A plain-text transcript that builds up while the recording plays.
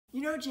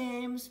You know,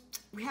 James,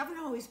 we haven't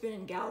always been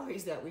in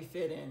galleries that we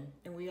fit in,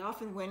 and we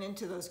often went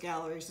into those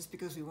galleries just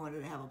because we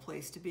wanted to have a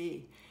place to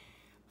be.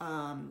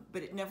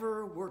 But it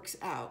never works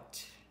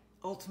out,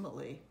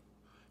 ultimately.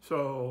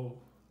 So,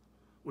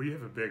 we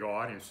have a big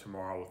audience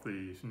tomorrow with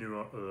these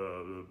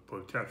the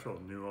potential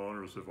new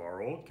owners of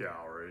our old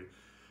gallery.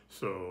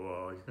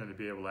 So you're going to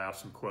be able to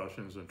ask some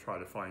questions and try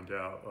to find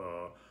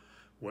out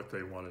what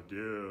they want to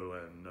do.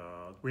 And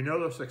we know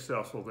they're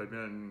successful. They've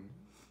been in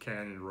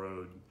Canyon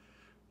Road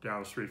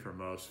down the street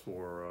from us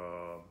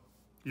for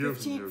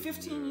years 15, and years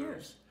 15 and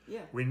years.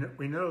 Yeah. We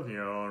know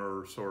the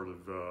owner sort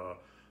of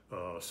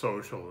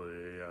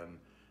socially, and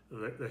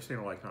they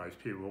seem like nice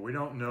people. We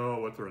don't know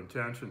what their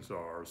intentions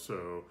are,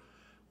 so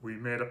we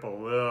made up a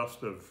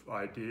list of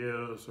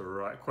ideas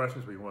or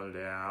questions we wanted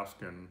to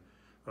ask. And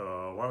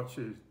why don't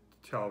you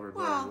tell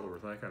everybody what we're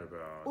thinking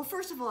about? Well,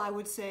 first of all, I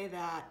would say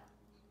that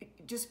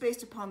just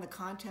based upon the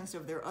contents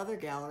of their other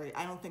gallery,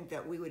 I don't think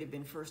that we would have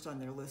been first on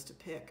their list to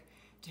pick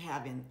to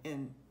have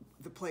in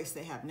the place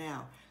they have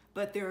now.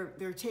 But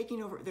they're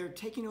taking over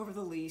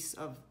the lease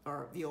of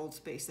the old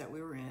space that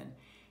we were in,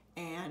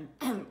 and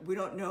we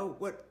don't know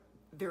what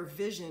their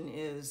vision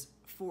is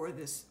for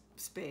this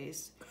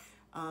space.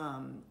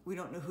 We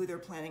don't know who they're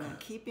planning on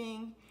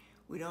keeping.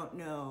 We don't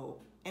know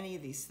any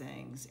of these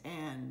things,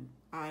 and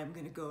I'm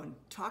going to go and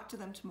talk to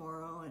them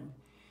tomorrow and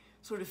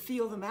sort of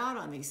feel them out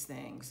on these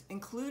things,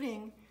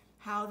 including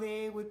how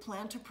they would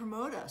plan to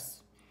promote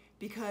us.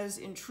 Because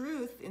in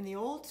truth, in the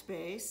old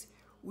space,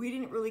 we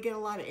didn't really get a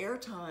lot of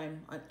airtime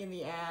in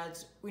the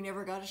ads. We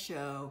never got a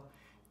show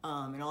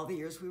in all the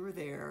years we were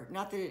there.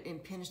 Not that it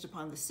impinged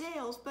upon the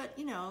sales, but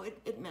you know,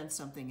 it meant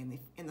something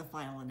in the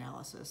final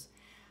analysis.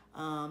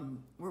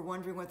 We're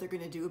wondering what they're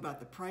going to do about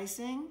the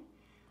pricing.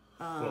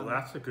 Well,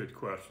 that's a good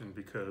question,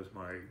 because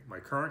my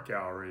current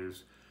gallery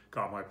has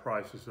got my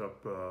prices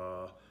up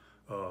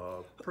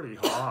pretty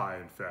high,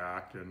 in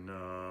fact, and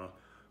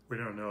we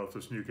don't know if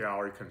this new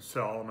gallery can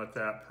sell them at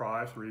that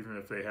price, or even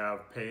if they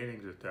have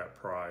paintings at that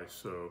price.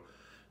 So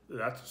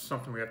that's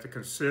something we have to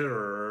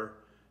consider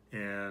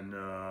and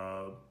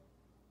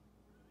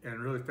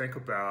really think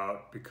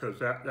about, because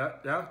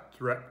that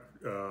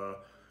the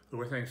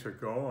way things are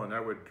going,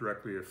 that would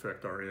directly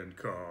affect our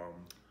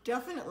income.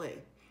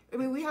 Definitely. I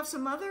mean, we have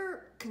some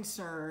other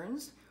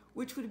concerns,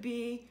 which would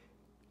be,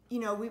 you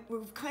know,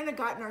 we've kind of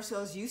gotten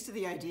ourselves used to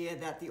the idea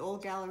that the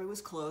old gallery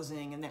was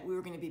closing and that we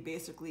were going to be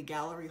basically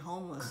gallery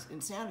homeless in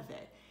Santa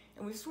Fe.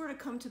 And we've sort of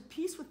come to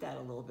peace with that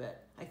a little bit,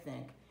 I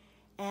think.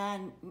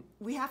 And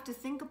we have to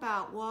think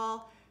about,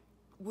 well,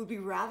 would we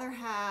rather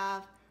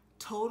have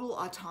total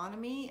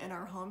autonomy in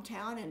our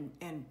hometown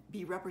and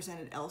be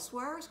represented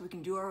elsewhere so we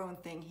can do our own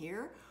thing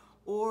here,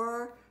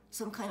 or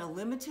some kind of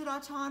limited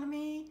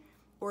autonomy?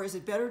 Or is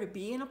it better to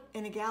be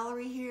in a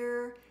gallery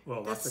here?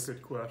 Well, that's a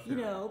good question. You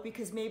know,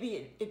 because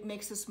maybe it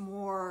makes us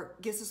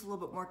gives us a little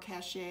bit more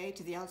cachet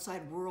to the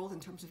outside world in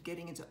terms of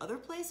getting into other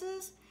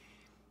places.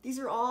 These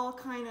are all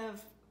kind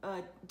of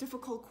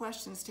difficult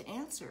questions to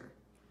answer.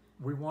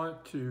 We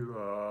want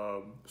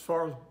to, as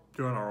far as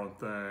doing our own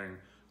thing,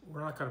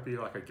 we're not going to be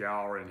like a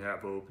gallery and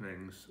have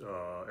openings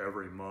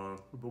every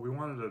month, but we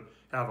wanted to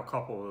have a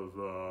couple of,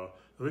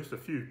 at least a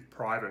few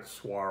private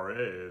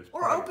soirees,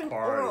 or open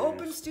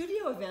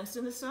studio events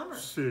in the summer.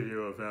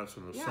 Studio events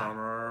in the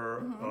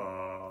summer.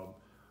 Mm-hmm.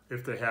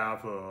 If they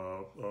have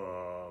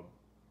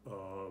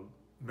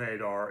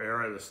made our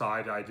area, the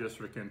Side-Eye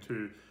District,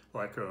 into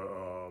like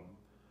a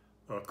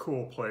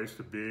cool place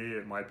to be,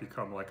 it might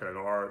become like an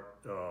art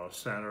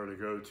center to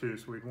go to,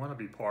 so we'd want to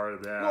be part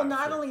of that. Well,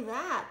 not only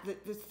that,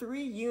 the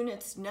 3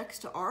 units next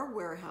to our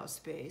warehouse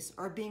space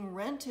are being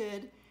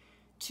rented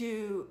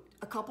to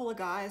a couple of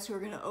guys who are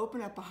going to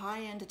open up a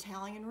high-end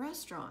Italian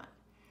restaurant,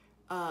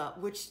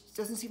 which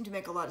doesn't seem to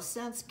make a lot of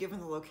sense given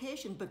the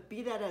location, but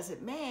be that as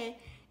it may,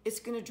 it's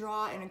going to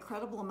draw an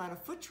incredible amount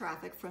of foot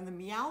traffic from the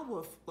Meow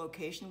Wolf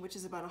location, which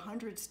is about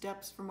 100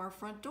 steps from our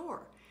front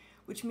door,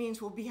 which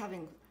means we'll be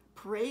having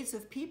parades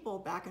of people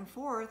back and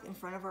forth in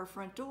front of our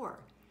front door.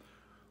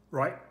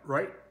 Right.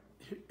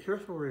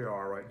 Here's where we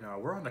are right now.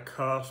 We're on the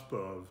cusp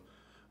of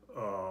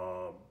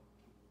the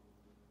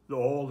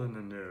old and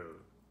the new.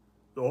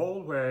 The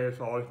old way has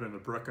always been the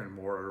brick and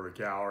mortar, a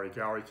gallery.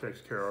 Gallery takes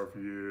care of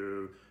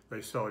you. They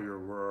sell your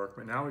work.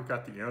 But now we've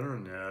got the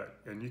internet,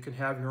 and you can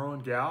have your own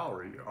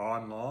gallery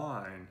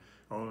online,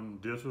 own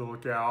digital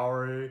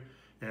gallery.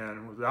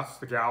 And that's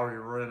the gallery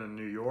we're in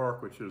New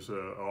York, which is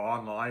an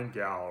online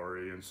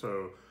gallery. And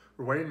so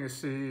we're waiting to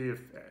see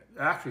if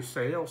actually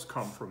sales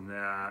come from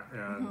that.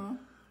 And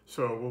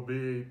so we'll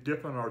be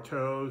dipping our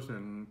toes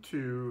in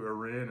 2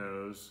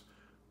 arenas.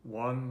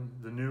 One,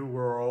 the new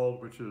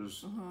world, which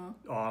is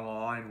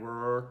online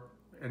work,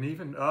 and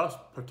even us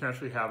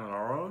potentially having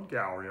our own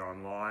gallery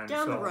online,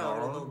 down the selling road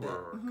our a little own bit.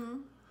 work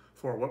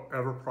for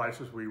whatever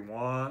prices we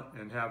want,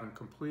 and having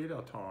complete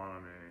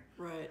autonomy.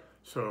 Right.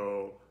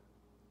 So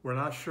we're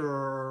not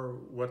sure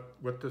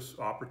what this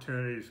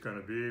opportunity is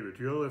going to be, but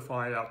Julia will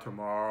find out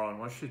tomorrow, and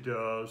once she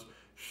does,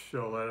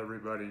 she'll let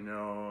everybody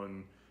know,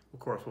 and of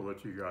course we'll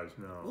let you guys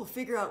know. We'll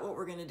figure out what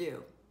we're going to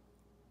do.